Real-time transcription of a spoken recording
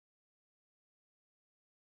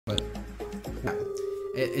But yeah,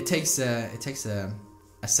 it takes a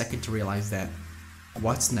second to realize that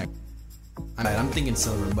what's next. I'm thinking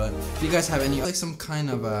silver, but if you guys have any like some kind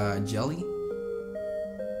of jelly,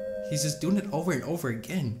 he's just doing it over and over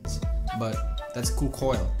again. But that's a cool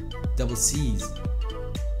coil. Double C's.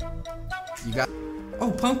 You got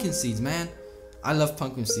pumpkin seeds, man. I love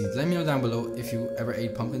pumpkin seeds. Let me know down below if you ever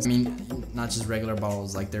ate pumpkins. I mean, not just regular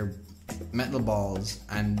balls, like they're metal balls.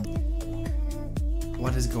 And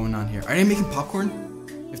what is going on here? Are they making popcorn?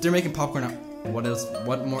 If they're making popcorn, what else?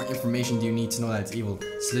 What more information do you need to know that it's evil?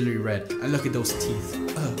 It's literally red. And look at those teeth.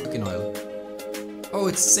 Cooking oil. Oh,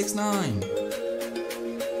 it's 6'9".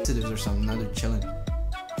 Or something. Now they're chilling.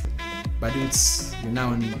 Badoons, you're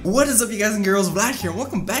now in. What is up, you guys and girls? Vlad here.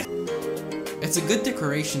 Welcome back. It's a good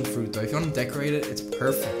decoration fruit, though. If you want to decorate it, it's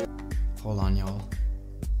perfect. Hold on, y'all.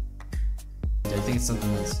 I think it's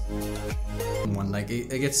something else. One, like it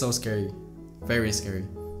gets so scary, very scary.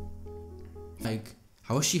 Like,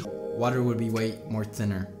 how is she? Water would be way more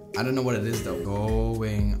thinner. I don't know what it is though.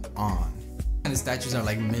 Going on. And the statues are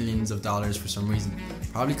like millions of dollars for some reason.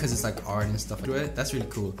 Probably because it's like art and stuff to it. That's really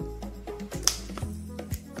cool.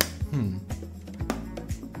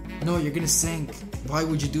 No, you're gonna sink. Why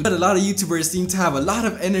would you do that? But a lot of YouTubers seem to have a lot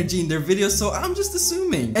of energy in their videos, so I'm just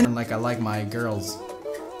assuming. And like I like my girls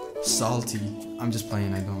salty. I'm just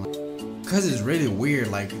playing, I don't like. Cause it's really weird,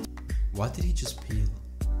 like, what did he just peel?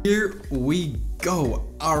 Here we go.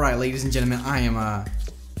 Alright, ladies and gentlemen, I am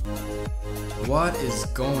what is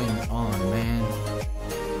going on, man?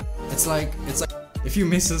 It's like if you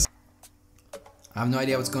miss us, I have no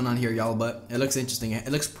idea what's going on here, y'all, but it looks interesting. It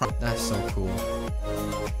looks that's so cool.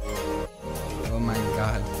 Oh my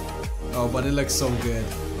god. Oh, but it looks so good.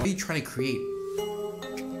 What are you trying to create?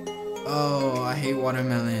 Oh, I hate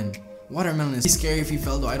watermelon. Watermelon is scary if you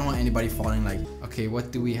fell, though. I don't want anybody falling. Like, okay,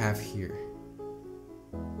 what do we have here?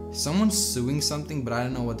 Someone's suing something, but I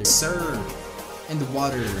don't know what they're. Sir, in the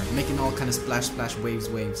water, making all kind of splash, waves.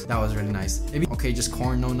 That was really nice. Maybe okay, just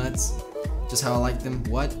corn, no nuts. Just how I like them.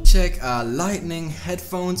 What? Check. Lightning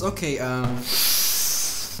headphones. Okay.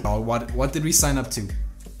 Oh, what did we sign up to?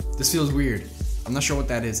 This feels weird. I'm not sure what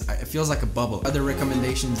that is. It feels like a bubble. Other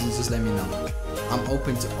recommendations, just let me know. I'm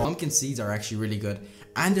open to. Pumpkin seeds are actually really good.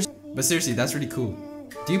 And but seriously, that's really cool.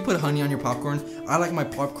 Do you put honey on your popcorn? I like my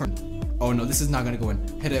popcorn. Oh no, this is not gonna go in.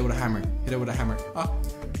 Hit it with a hammer. Hit it with a hammer. Ah.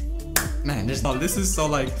 Man, this is so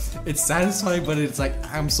like, it's satisfying, but it's like,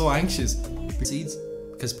 I'm so anxious. Seeds?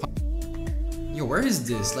 Because, yo, where is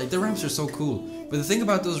this? Like, the ramps are so cool. But the thing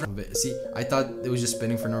about those ramps, see, I thought it was just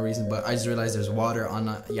spinning for no reason, but I just realized there's water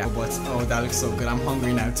on yeah, but, oh, that looks so good. I'm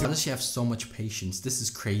hungry now too. How does she have so much patience? This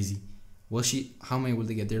is crazy. Will she, how many will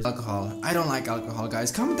they get? There's alcohol. I don't like alcohol,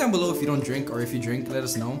 guys. Comment down below if you don't drink, or if you drink, let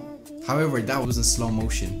us know. However, that was in slow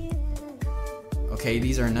motion. Okay,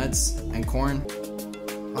 these are nuts and corn.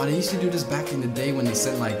 Oh, they used to do this back in the day when they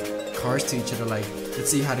sent like cars to each other, like, let's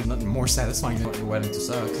see how to nothing more satisfying than your wedding to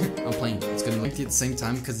suck. I'm playing. It's gonna look at the same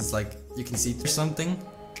time because it's like you can see through something.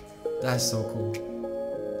 That's so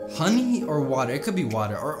cool. Honey or water? It could be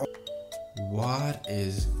water or what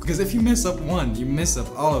is? Because if you mess up one, you mess up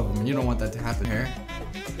all of them, and you don't want that to happen. Here,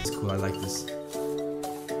 it's cool. I like this.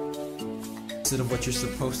 Instead of what you're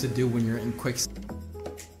supposed to do when you're in quicksand.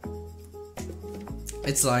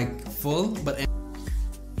 It's like full, but.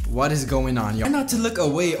 What is going on, y'all? Try not to look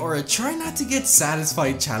away or try not to get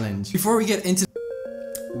satisfied challenge. Before we get into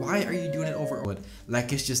why are you doing it over wood?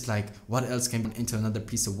 Like it's just like what else can be into another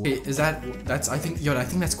piece of wood? Hey, is that's I think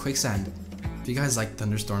that's quicksand. If you guys like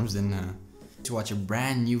thunderstorms, then to watch a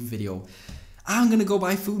brand new video. I'm gonna go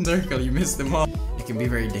buy food. Circle, you missed them all. It can be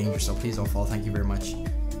very dangerous, so please don't fall. Thank you very much.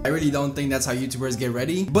 I really don't think that's how YouTubers get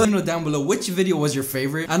ready. But let me know down below which video was your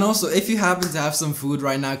favorite. And also, if you happen to have some food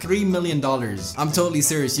right now, $3 million. I'm totally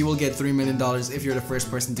serious. You will get $3 million if you're the first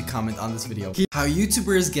person to comment on this video. How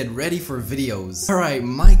YouTubers get ready for videos. Alright,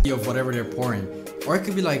 might be of whatever they're pouring. Or it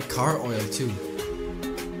could be like car oil too.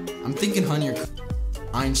 I'm thinking honey or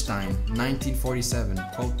Einstein, 1947.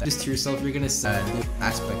 Quote that. Just to yourself, you're gonna see the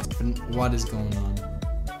aspect of what is going on.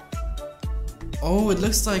 Oh, it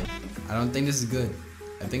looks like. I don't think this is good.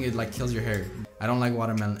 I think it like kills your hair. I don't like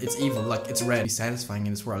watermelon. It's evil. Look, it's red. It's satisfying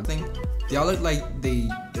in this world. I think they all look like they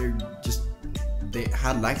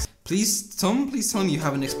had legs. Please tell me you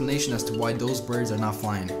have an explanation as to why those birds are not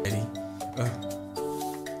flying. Ready?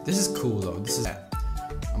 This is cool though. This is.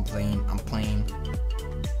 I'm playing.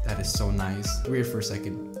 That is so nice. Weird for a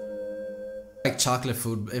second. Like chocolate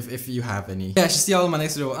food, if you have any. Yeah, I should see all of my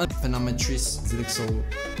next video. Phenometris. It looks so.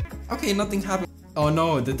 Okay, nothing happened. Oh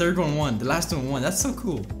no, the third one won. The last one won. That's so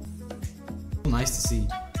cool. Nice to see.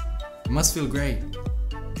 It must feel great.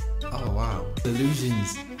 Oh wow.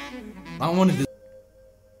 Illusions. I wanted this.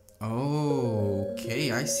 Oh,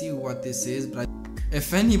 okay, I see what this is, but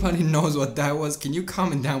if anybody knows what that was, can you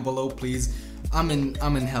comment down below, please? I'm in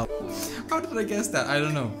hell. How did I guess that? I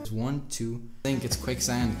don't know. It's 1, 2. I think it's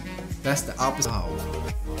quicksand. That's the opposite. Wow.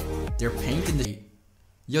 They're painting the.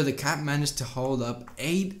 Yo, the cat managed to hold up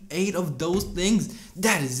eight of those things.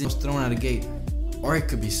 That is it. Was thrown out of gate, or it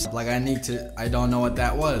could be like I don't know what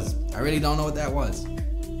that was. I really don't know what that was.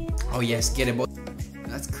 Oh yes, get it, boy.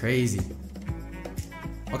 That's crazy.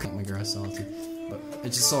 Okay, my girl is salty, but it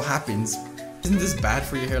just so happens. Isn't this bad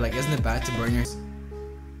for your hair? Like, isn't it bad to burn your hair?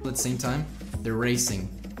 At the same time, they're racing,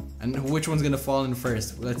 and which one's gonna fall in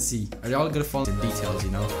first? Well, let's see. Are they all gonna fall in the details?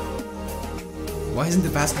 You know? Why isn't the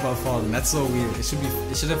basketball falling? That's so weird. It should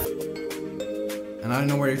have. And I don't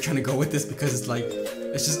know where you're trying to go with this because it's like,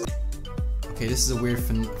 it's just. Okay, this is a weird.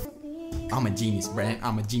 I'm a genius, Brand.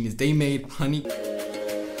 I'm a genius. They made honey.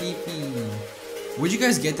 Would you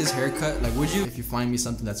guys get this haircut? Like, would you if you find me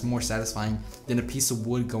something that's more satisfying than a piece of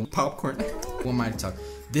wood going popcorn? What am I to talk?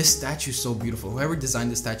 This statue is so beautiful. Whoever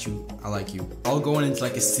designed this statue, I like you. I'll go into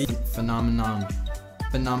like a phenomenon.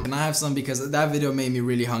 And I have some because that video made me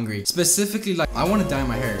really hungry. Specifically, like, I want to dye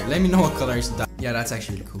my hair. Let me know what color I should dye. Yeah, that's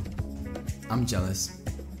actually really cool. I'm jealous.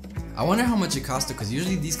 I wonder how much it cost because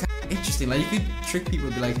usually these kind of interesting. Like, you could trick people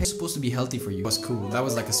and be like, hey, it's supposed to be healthy for you. It was cool. That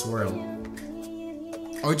was like a swirl.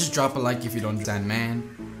 Or just drop a like if you don't understand, man.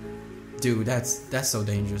 Dude, that's so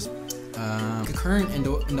dangerous. Current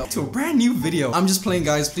to a brand new video. I'm just playing,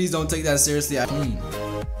 guys. Please don't take that seriously.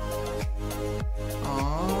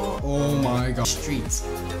 Oh my god. Streets.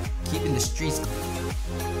 Keeping the streets.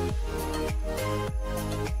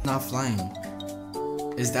 Not flying.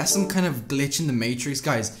 Is that some kind of glitch in the Matrix?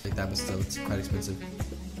 Guys, like that, but still, it's quite expensive.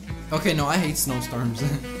 Okay, no, I hate snowstorms.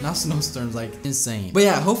 Not snowstorms, like, insane. But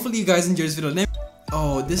yeah, hopefully you guys enjoyed this video.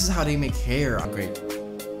 Oh, this is how they make hair. Oh, great.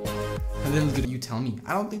 And then you tell me.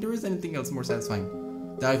 I don't think there is anything else more satisfying.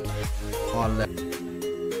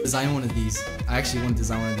 Design one of these. I actually want to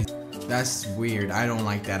design one of these. That's weird. I don't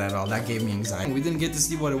like that at all. That gave me anxiety. We didn't get to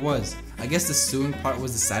see what it was. I guess the sewing part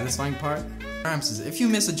was the satisfying part. Ramses, if you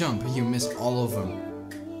miss a jump, you miss all of them.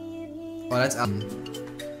 Oh, that's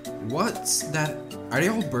what's that? Are they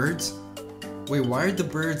all birds? Wait, why are the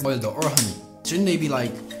birds oil or honey? Shouldn't they be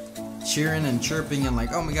like cheering and chirping and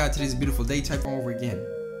like, oh my god, today's a beautiful day type over again?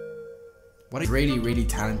 What is really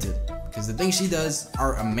talented, because the things she does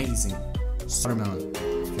are amazing. Watermelon.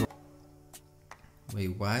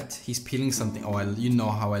 Wait, what? He's peeling something. Oh, you know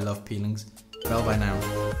how I love peelings. Fell by now.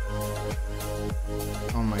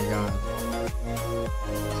 Oh my god.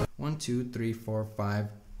 1, 2, 3, 4, 5,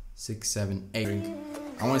 6, 7, 8. Drink.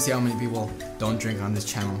 I want to see how many people don't drink on this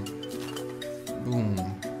channel. Boom.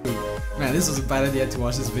 Man, this was a bad idea to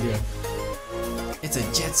watch this video. It's a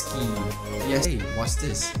jet ski. Yes. Hey, watch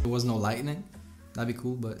this. There was no lightning. That'd be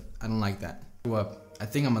cool, but I don't like that. I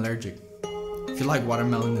think I'm allergic. If you like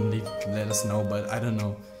watermelon, then let us know, but I don't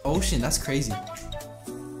know. Ocean, that's crazy.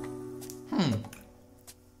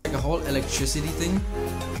 Like a whole electricity thing.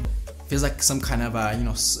 Feels like some kind of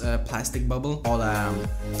plastic bubble. All I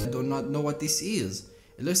do not know what this is.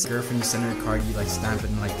 It looks like when you send her a card, you like stamp it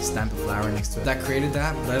and like stamp a flower next to it. That created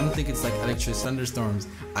that, but I don't think it's like electric thunderstorms.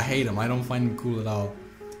 I hate them. I don't find them cool at all.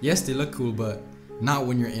 Yes, they look cool, but not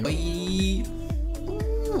when you're in.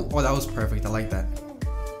 Ooh. Oh, that was perfect. I like that.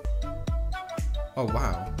 Oh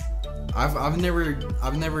wow. I've never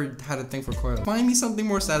had a thing for coil. Find me something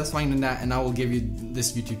more satisfying than that, and I will give you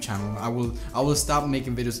this YouTube channel. I will stop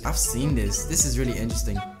making videos. I've seen this. This is really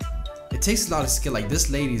interesting. It takes a lot of skill. Like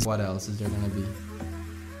this lady's. What else is there gonna be?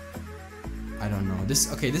 I don't know.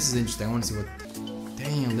 This is interesting. I want to see what.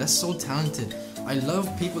 Damn, that's so talented. I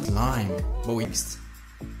love people lime, but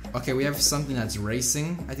okay, we have something that's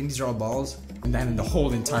racing. I think these are all balls, and then in the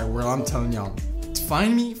whole entire world, I'm telling y'all.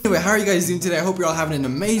 Find me. Anyway, how are you guys doing today? I hope you're all having an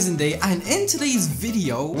amazing day. And in today's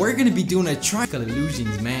video, we're gonna be doing a optical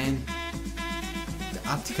illusions, man. The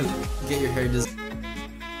optical, get your hair designed.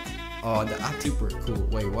 Oh, the super cool.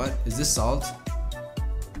 Wait, what? Is this salt?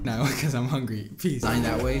 No, because I'm hungry. Peace. Design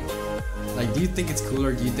that way. Like, do you think it's cool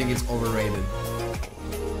or do you think it's overrated?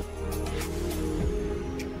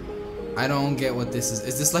 I don't get what this is.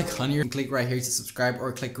 Is this like honey? Click right here to subscribe,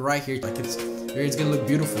 or click right here. Like it's gonna look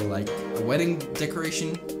beautiful. Like a wedding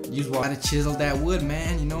decoration. Use what? Gotta chisel that wood,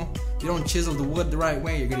 man. You know, you don't chisel the wood the right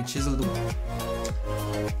way. You're gonna chisel the.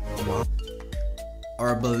 Wow.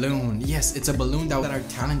 Or a balloon. Yes, it's a balloon that are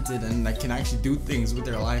talented and that can actually do things with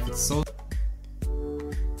their life. It's so.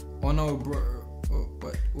 Oh no, bro. Oh,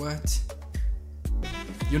 what?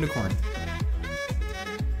 Unicorn.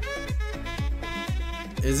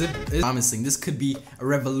 Is it promising? This could be a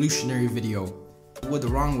revolutionary video. With the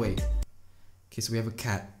wrong way. Okay, so we have a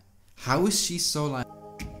cat. How is she so like?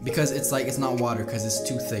 Because it's like, it's not water because it's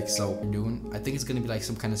too thick. So we're doing, I think it's gonna be like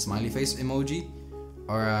some kind of smiley face emoji,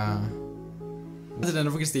 or don't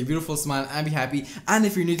forget to stay beautiful, smile, and be happy. And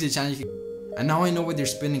if you're new to the channel, and now I know why they're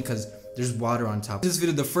spinning, because there's water on top. This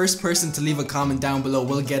video, the first person to leave a comment down below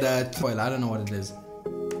will get a toilet. I don't know what it is.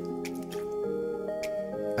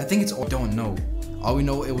 I think it's, I don't know. All we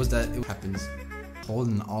know it was that it happens.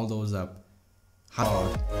 Holding all those up.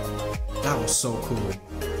 How? That was so cool.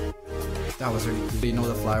 That was really cool. You know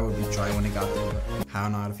the flower would be dry when it got there, but I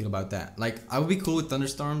don't know how to feel about that. Like, I would be cool with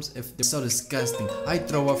thunderstorms if they're so disgusting. I'd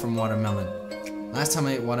throw up from watermelon. Last time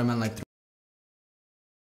I ate watermelon, like...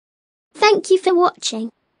 Thank you for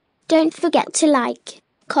watching. Don't forget to like,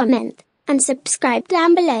 comment, and subscribe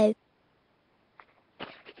down below.